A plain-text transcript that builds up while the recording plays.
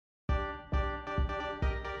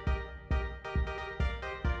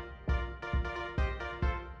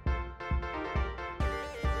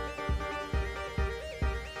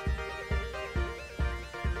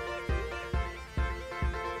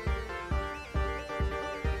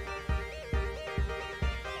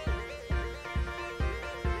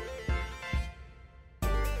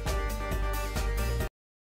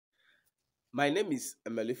My name is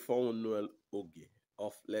Emily Noel Oge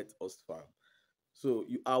of Let Us Farm. So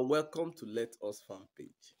you are welcome to Let Us Farm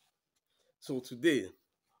page. So today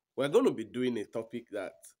we're going to be doing a topic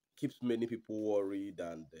that keeps many people worried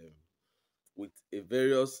and with a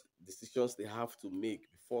various decisions they have to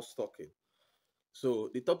make before stocking. So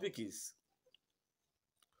the topic is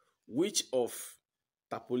which of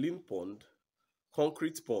tapolin pond,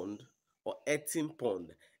 concrete pond, or earthen pond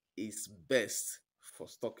is best for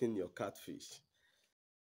stocking your catfish?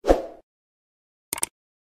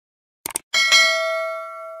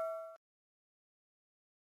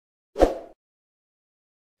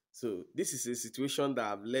 So this is a situation that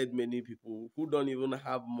have led many people who don't even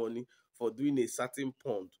have money for doing a certain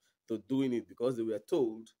pond to doing it because they were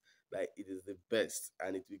told that it is the best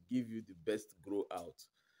and it will give you the best grow out.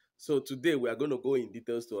 So today we are going to go in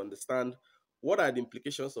details to understand what are the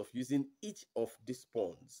implications of using each of these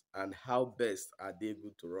ponds and how best are they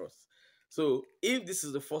good to us. So if this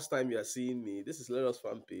is the first time you are seeing me, this is Let Us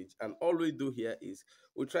Farm page, and all we do here is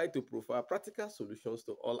we try to provide practical solutions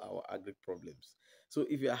to all our agri problems. So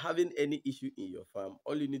if you are having any issue in your farm,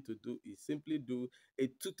 all you need to do is simply do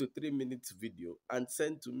a 2 to 3 minutes video and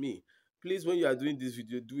send to me. Please, when you are doing this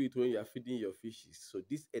video, do it when you are feeding your fishes. So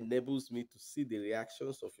this enables me to see the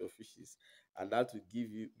reactions of your fishes, and that will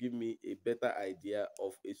give me a better idea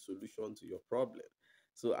of a solution to your problem.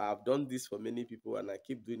 So I've done this for many people and I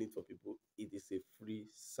keep doing it for people. It is a free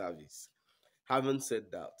service. Having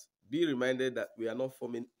said that, be reminded that we are not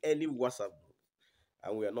forming any WhatsApp group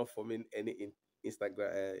and we are not forming any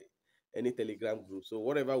Instagram, any Telegram group. So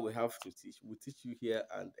whatever we have to teach, we teach you here,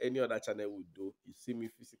 and any other channel we do, you see me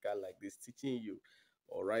physical like this teaching you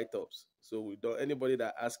or write-ups. So we don't anybody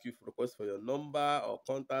that asks you for request for your number or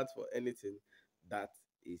contact for anything, that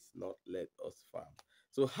is not Let Us Farm.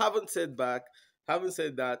 So having said that,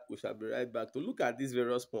 we shall be right back to look at these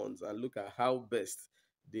various ponds and look at how best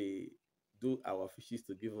they do our fishes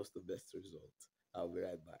to give us the best result. I'll be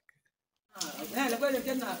right back.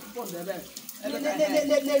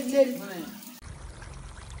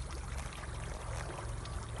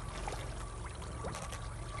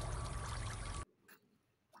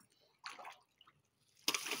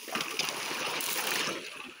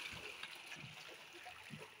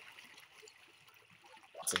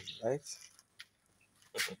 Right?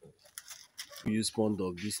 We use pond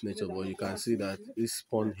of this nature, but you can see that this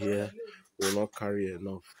pond here will not carry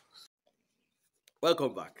enough.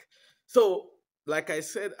 Welcome back. So, like I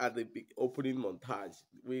said at the big opening montage,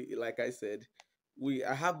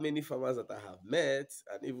 I have many farmers that I have met,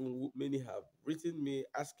 and even many have written me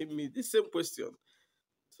asking me the same question.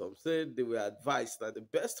 Some said they were advised that the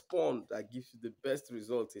best pond that gives you the best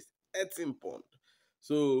result is earthen pond.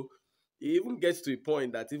 So it even gets to a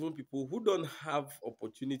point that even people who don't have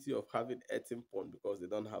opportunity of having earthen pond because they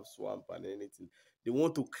don't have swamp and anything, they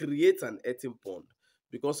want to create an earthen pond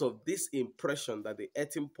because of this impression that the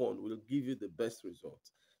earthen pond will give you the best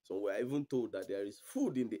result. So we are even told that there is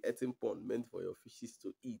food in the earthen pond meant for your fishes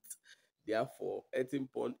to eat. Therefore, earthen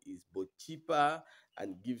pond is both cheaper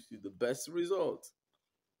and gives you the best result.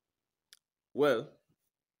 Well,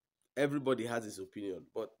 everybody has his opinion,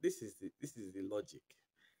 but this is the logic.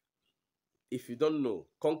 If you don't know,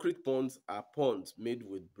 concrete ponds are ponds made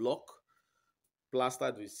with block,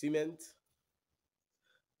 plastered with cement,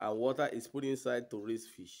 and water is put inside to raise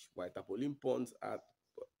fish. While tapolin ponds are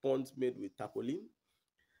ponds made with tapolin,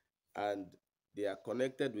 and they are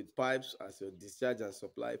connected with pipes as your discharge and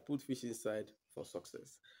supply. Put fish inside for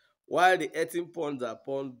success. While the earthen ponds are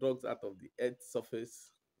pond dug out of the earth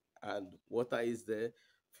surface and water is there,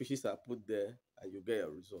 fishes are put there, and you get your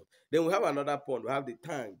result. Then we have another pond. We have the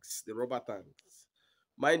tanks, the rubber tanks.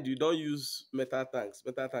 Mind you, don't use metal tanks.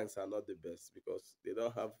 Metal tanks are not the best because they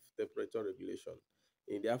don't have temperature regulation.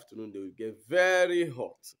 In the afternoon, they will get very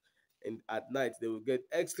hot, and at night, they will get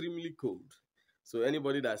extremely cold. So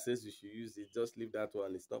anybody that says you should use it, just leave that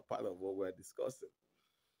one. It's not part of what we're discussing.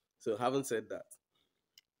 So having said that,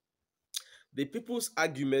 the people's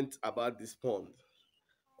argument about this pond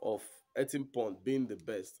of earthen pond being the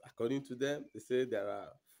best, according to them, they say there are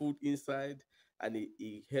food inside and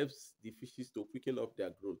it helps the fishes to quicken up their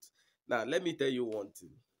growth. Now, let me tell you one thing.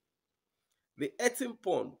 The earthen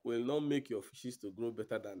pond will not make your fishes to grow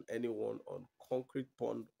better than anyone on concrete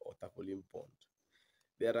pond or tapolin pond.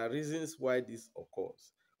 There are reasons why this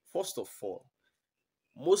occurs. First of all,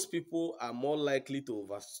 most people are more likely to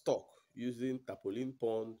overstock using tapolin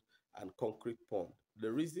pond and concrete pond.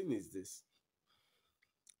 The reason is this.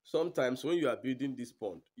 Sometimes when you are building this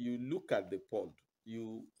pond, you look at the pond,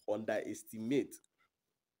 you underestimate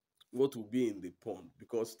what will be in the pond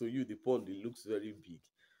because to you the pond it looks very big.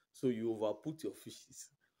 So you overput your fishes.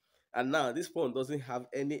 And now this pond doesn't have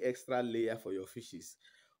any extra layer for your fishes.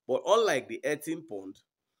 But unlike the earthen pond,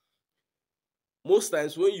 most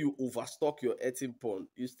times when you overstock your earthen pond,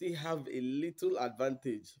 you still have a little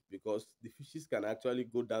advantage because the fishes can actually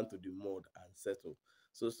go down to the mud and settle.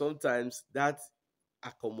 So sometimes that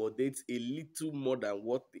accommodates a little more than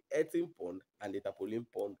what the earthen pond and the tapolin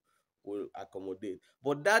pond will accommodate.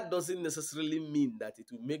 But that doesn't necessarily mean that it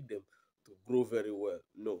will make them to grow very well.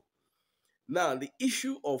 No. Now, the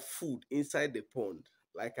issue of food inside the pond,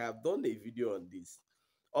 like I've done a video on this,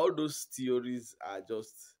 all those theories are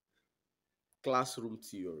just classroom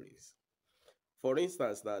theories. For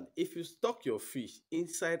instance, now, if you stock your fish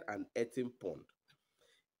inside an earthen pond,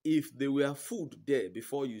 if there were food there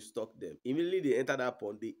before you stock them, immediately they enter that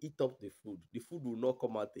pond, they eat up the food. The food will not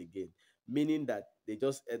come out again, meaning that they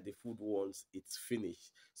just ate the food once, it's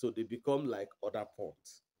finished. So they become like other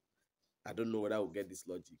ponds. I don't know whether I will get this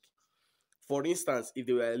logic. For instance, if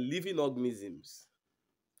they were living organisms,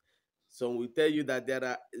 some will tell you that there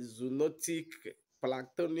are zoonotic,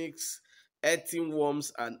 planktonics, earthing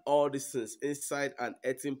worms, and all these things inside an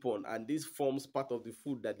earthen pond, and this forms part of the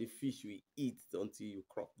food that the fish will eat until you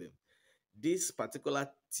crop them. This particular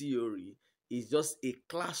theory is just a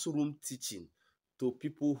classroom teaching to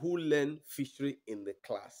people who learn fishery in the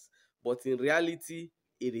class. But in reality,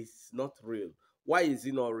 it is not real. Why is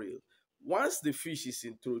it not real? Once the fish is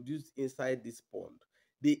introduced inside this pond,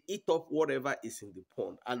 they eat up whatever is in the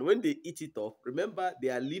pond. And when they eat it up, remember they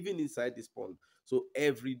are living inside this pond. So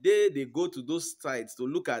every day they go to those sites to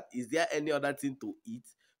look at, is there any other thing to eat?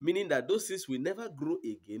 Meaning that those things will never grow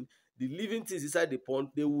again. The living things inside the pond,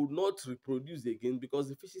 they will not reproduce again because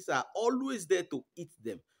the fishes are always there to eat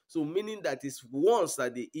them. So meaning that it's once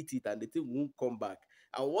that they eat it and the thing won't come back.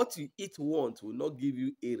 And what you eat once will not give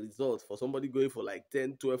you a result for somebody going for like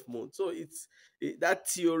 10, 12 months. So that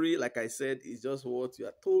theory, like I said, is just what you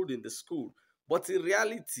are told in the school. But in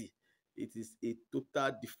reality, it is a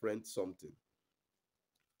total different something.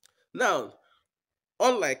 Now,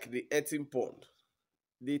 unlike the earthen pond,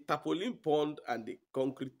 the tapolin pond and the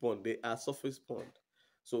concrete pond, they are surface pond.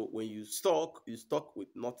 So when you stock with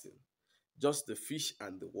nothing, just the fish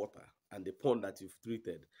and the water and the pond that you've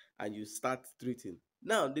treated, and you start treating.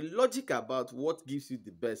 Now, the logic about what gives you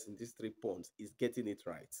the best in these three ponds is getting it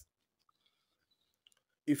right.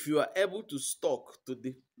 If you are able to stock to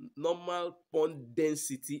the normal pond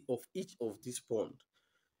density of each of these ponds,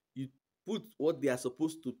 you put what they are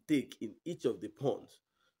supposed to take in each of the ponds,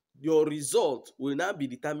 your result will now be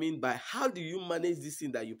determined by how do you manage this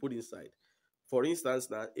thing that you put inside. For instance,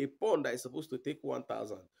 now a pond that is supposed to take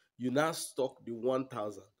 1,000, you now stock the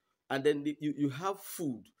 1,000, and then you have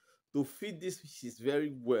food to feed these fishes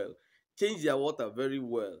very well, change their water very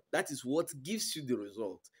well. That is what gives you the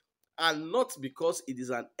result, and not because it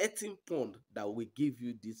is an earthen pond that will give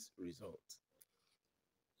you this result.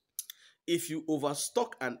 If you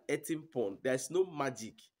overstock an earthen pond, there's no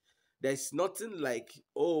magic. There's nothing like,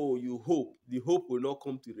 oh, you hope. The hope will not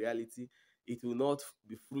come to reality. It will not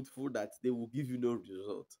be fruitful, that they will give you no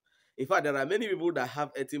result. In fact, there are many people that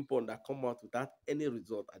have earthen pond that come out without any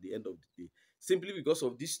result at the end of the day, simply because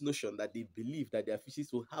of this notion that they believe that their fishes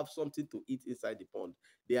will have something to eat inside the pond.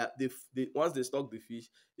 They once they stock the fish,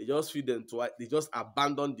 they just feed them twice. They just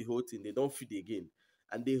abandon the whole thing. They don't feed again,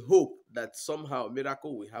 and they hope that somehow a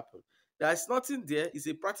miracle will happen. There's nothing there. It's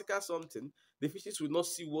a practical something. The fishes will not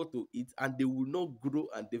see what to eat, and they will not grow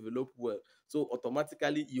and develop well. So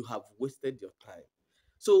automatically you have wasted your time.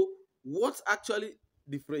 So what actually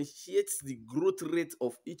differentiates the growth rate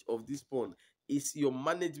of each of these ponds is your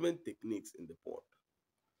management techniques in the pond.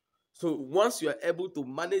 So once you are able to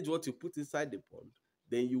manage what you put inside the pond,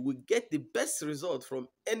 then you will get the best result from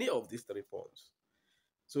any of these three ponds.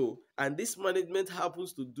 So, and this management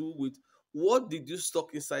happens to do with what did you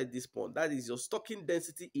stock inside this pond? That is your stocking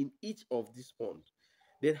density in each of these ponds.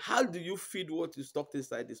 Then how do you feed what you stocked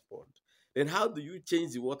inside this pond? Then how do you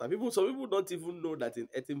change the water? Some people don't even know that in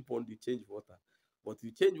earthen pond you change water. But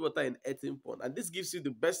you change water in earthen pond. And this gives you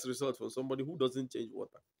the best result for somebody who doesn't change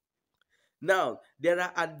water. Now, there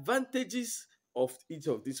are advantages of each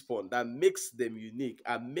of these ponds that makes them unique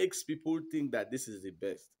and makes people think that this is the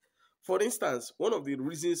best. For instance, one of the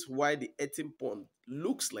reasons why the earthen pond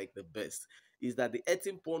looks like the best is that the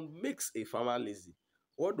earthen pond makes a farmer lazy.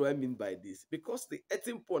 What do I mean by this? Because the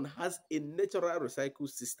earthen pond has a natural recycle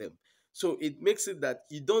system. So it makes it that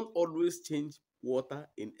you don't always change water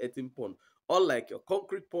in earthen pond, unlike your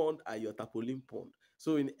concrete pond and your tapolin pond.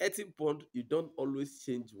 So in earthen pond, you don't always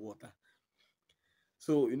change water.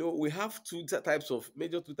 So, we have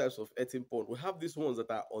major two types of earthen pond. We have these ones that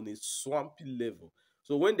are on a swampy level.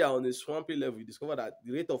 So when they are on a swampy level, you discover that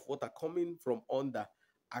the rate of water coming from under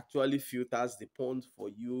actually filters the pond for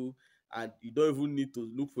you, and you don't even need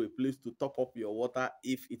to look for a place to top up your water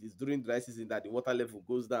if it is during dry season that the water level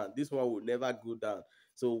goes down. This one will never go down.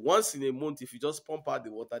 So once in a month, if you just pump out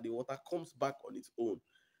the water comes back on its own.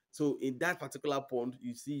 So in that particular pond,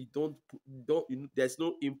 you see, there's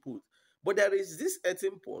no input. But there is this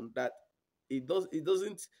earthen pond that it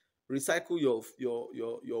doesn't recycle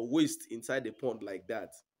your waste inside the pond like that,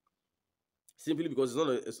 simply because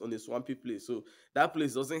it's on a swampy place. So that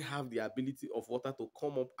place doesn't have the ability of water to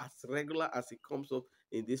come up as regular as it comes up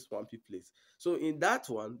in this swampy place. So in that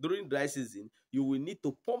one, during dry season, you will need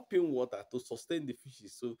to pump in water to sustain the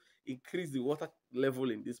fishes. So increase the water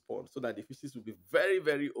level in this pond so that the fishes will be very,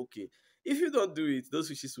 very okay. If you don't do it, those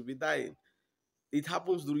fishes will be dying. It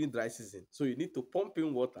happens during dry season. So you need to pump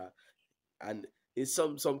in water, and in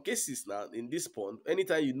some cases now in this pond,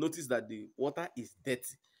 anytime you notice that the water is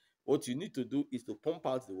dirty, what you need to do is to pump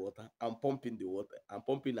out the water and pump in the water and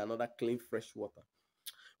pump in another clean fresh water.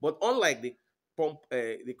 But unlike the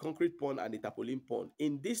concrete pond and the tapolin pond,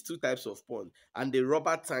 in these two types of pond and the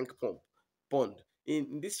rubber tank pond,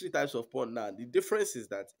 in these three types of pond now, the difference is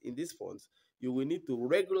that in these ponds you will need to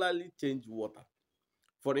regularly change water.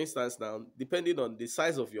 For instance, now, depending on the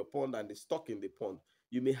size of your pond and the stock in the pond,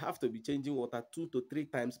 you may have to be changing water 2 to 3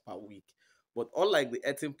 times per week. But unlike the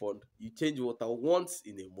earthen pond, you change water once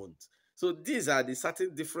in a month. So these are the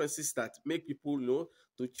certain differences that make people know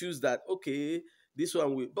to choose that, okay, this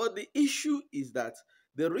one will. But the issue is that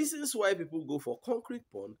the reasons why people go for concrete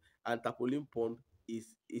pond and tapolin pond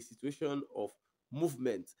is a situation of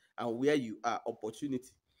movement and where you are,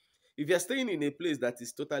 opportunity. If you're staying in a place that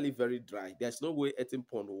is totally very dry, there's no way earthen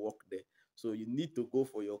pond will work there. So you need to go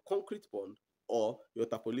for your concrete pond or your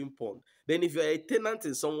tapolin pond. Then if you're a tenant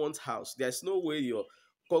in someone's house, there's no way your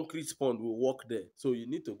concrete pond will work there. So you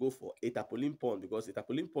need to go for a tapolin pond, because a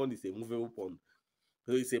tapolin pond is a movable pond.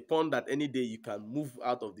 So it's a pond that any day you can move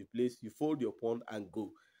out of the place, you fold your pond and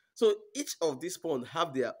go. So each of these ponds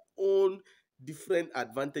have their own different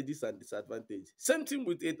advantages and disadvantages. Same thing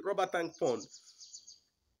with a rubber tank pond.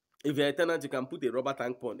 If you're a tenant, you can put a rubber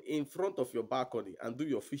tank pond in front of your balcony and do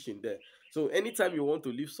your fishing there. So anytime you want to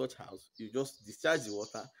leave such house, you just discharge the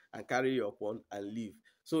water and carry your pond and leave.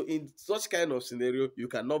 So in such kind of scenario, you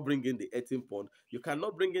cannot bring in the earthen pond, you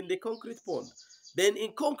cannot bring in the concrete pond. Then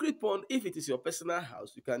in concrete pond, if it is your personal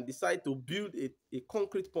house, you can decide to build a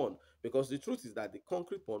concrete pond, because the truth is that the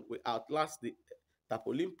concrete pond will outlast the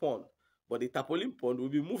tapolin pond. But the tapolin pond will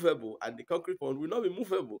be movable and the concrete pond will not be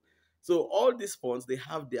movable. So all these ponds, they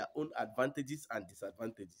have their own advantages and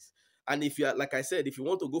disadvantages. And if you are, like I said, if you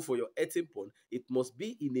want to go for your earthen pond, it must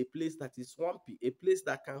be in a place that is swampy, a place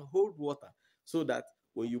that can hold water, so that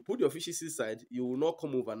when you put your fishes inside, you will not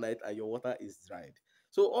come overnight and your water is dried.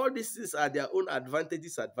 So all these things are their own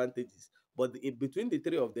advantages, but in between the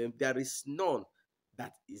three of them, there is none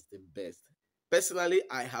that is the best. Personally,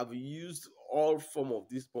 I have used all form of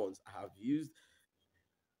these ponds. I have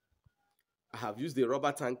used the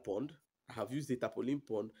rubber tank pond, I have used the tapolin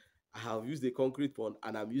pond, I have used the concrete pond,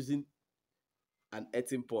 and I'm using an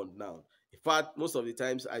earthen pond now. In fact, most of the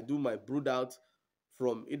times I do my brood out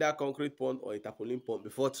from either concrete pond or a tapolin pond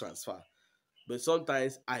before transfer. But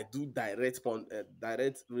sometimes I do direct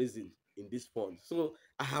raising in this pond. So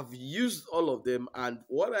I have used all of them, and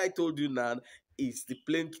what I told you now is the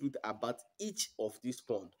plain truth about each of these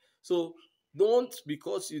ponds. So don't,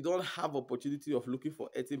 because you don't have opportunity of looking for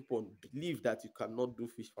earthen pond, believe that you cannot do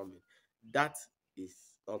fish farming. That is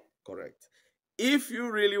not correct. If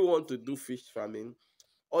you really want to do fish farming,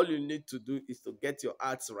 all you need to do is to get your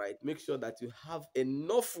arts right. Make sure that you have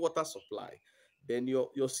enough water supply. Then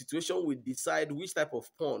your situation will decide which type of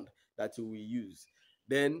pond that you will use.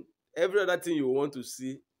 Then every other thing you want to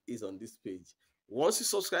see is on this page. Once you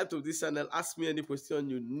subscribe to this channel, ask me any question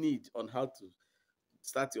you need on how to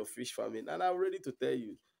start your fish farming, and I'm ready to tell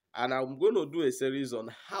you. And I'm going to do a series on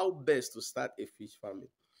how best to start a fish farming.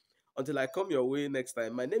 Until I come your way next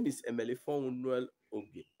time, my name is Emelifon Noel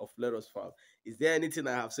Oge of Let Us Farm. Is there anything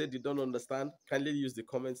I have said you don't understand? Kindly use the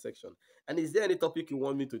comment section. And is there any topic you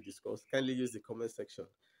want me to discuss? Kindly use the comment section.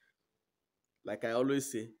 Like I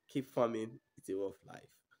always say, keep farming. It's a way of life.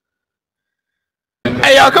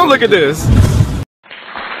 Hey, y'all, come look at this.